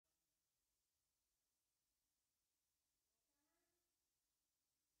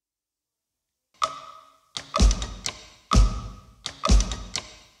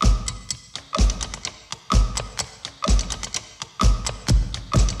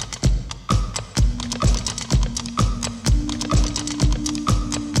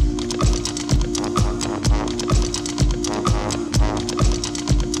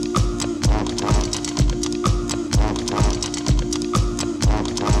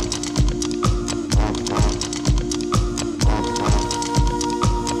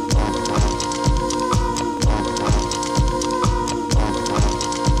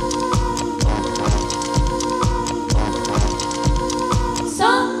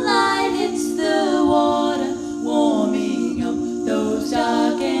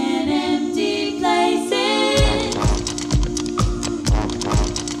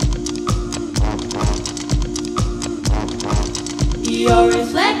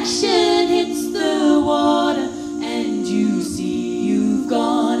reflection hits the water, and you see you've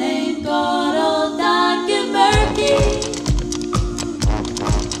gone and got all dark and murky.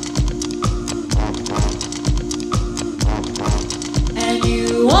 And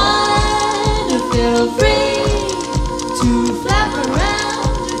you want to feel free to flap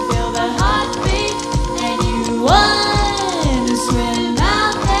around and feel the heartbeat, and you want to swim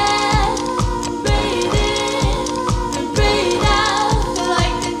out there, breathe in and breathe out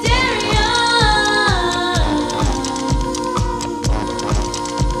like the Darien,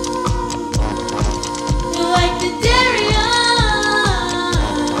 like the Darien.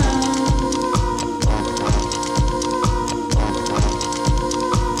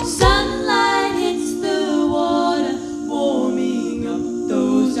 Sunlight hits the water, warming up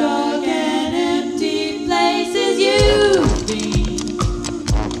those dark and empty places you've been.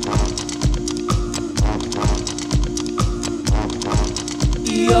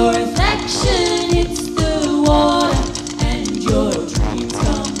 Your reflection hits the water, and your dreams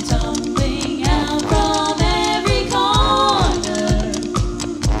come tumbling out from every corner.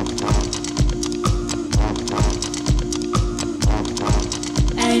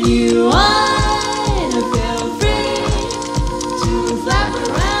 And you want to feel free to flap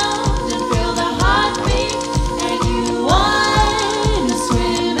around and feel the heartbeat, and you want to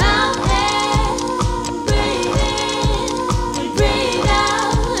swim out there, breathe in and breathe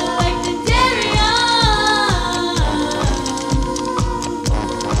out like the Darien,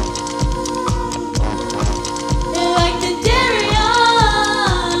 like the Darien.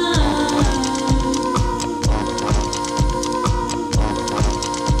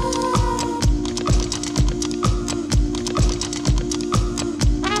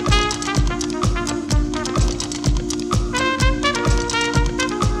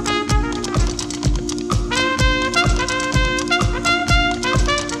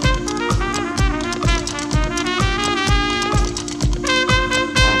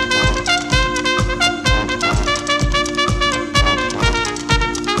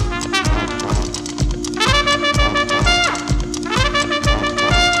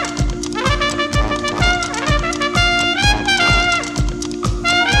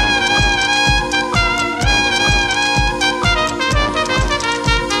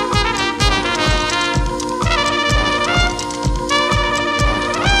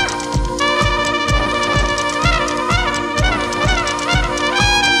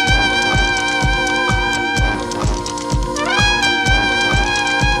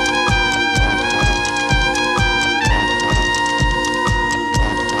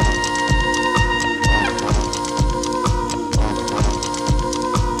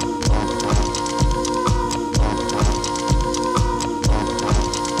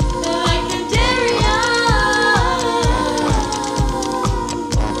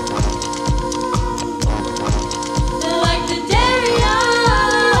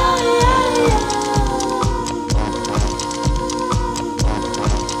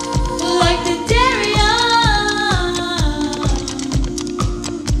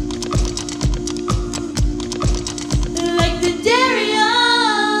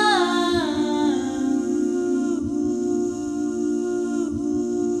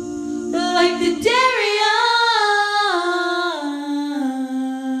 Like the Darien.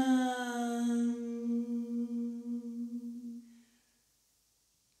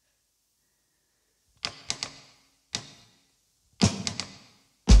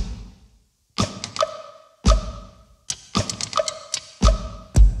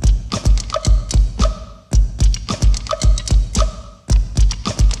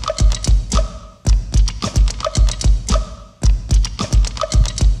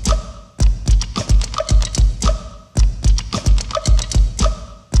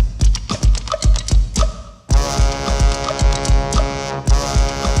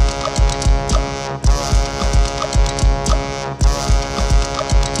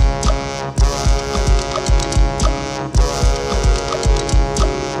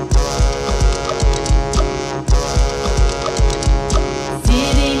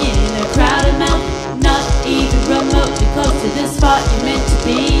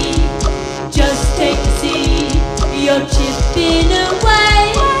 You're chipping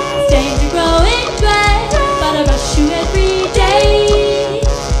away, stains are growing grey, but I rush you every day.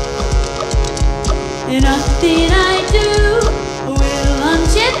 And nothing I do will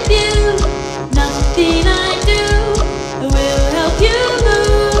unchip you, nothing I do will help you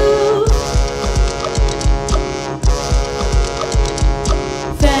move.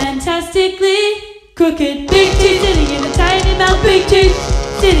 Fantastically crooked, big teeth sitting in a tiny mouth, big teeth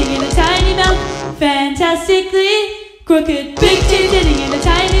sitting in a tiny mouth. Fantastically crooked. Big teeth sitting in a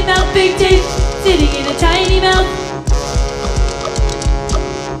tiny mouth. Big teeth sitting in a tiny mouth.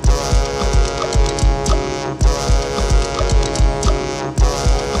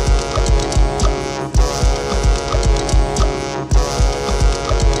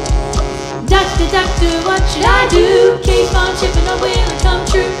 Doctor, what should I do? Keep on chipping or will it come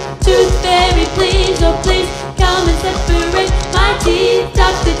true? Tooth fairy, please, oh please, come and separate my teeth.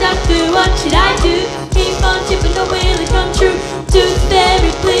 Doctor, what should I do? Keep on chipping or will it come true? Tooth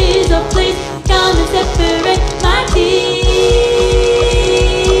fairy, please, oh please, come and separate my teeth.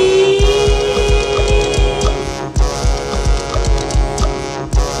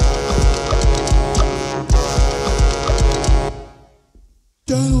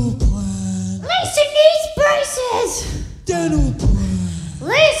 Dental plan. Lisa needs braces. Dental plan.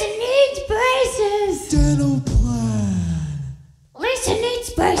 Lisa needs braces. Dental plan. Lisa needs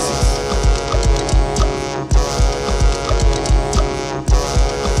braces.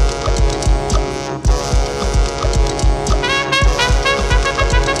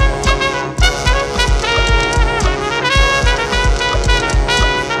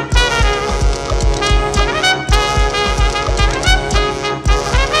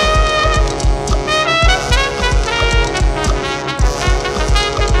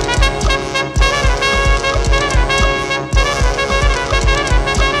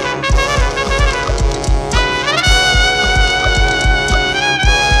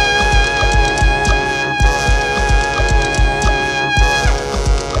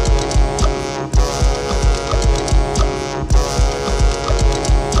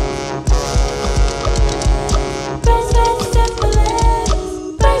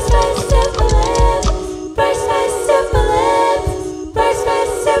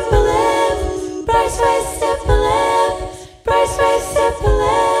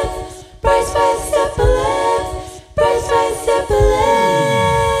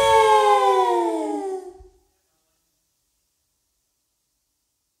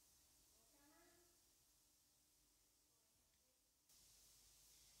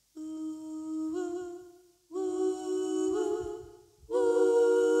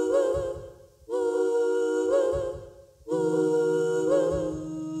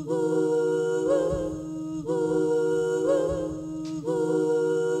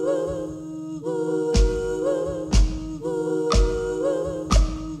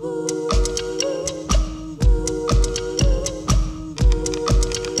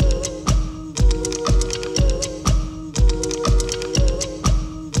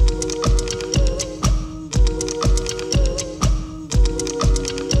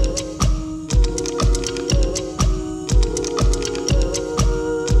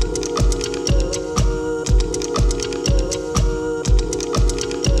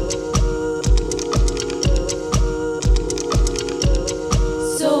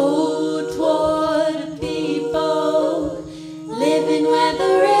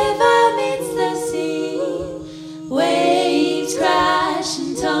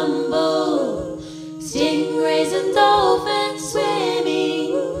 Stingrays and dolphins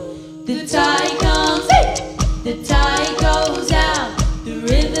swimming, the tide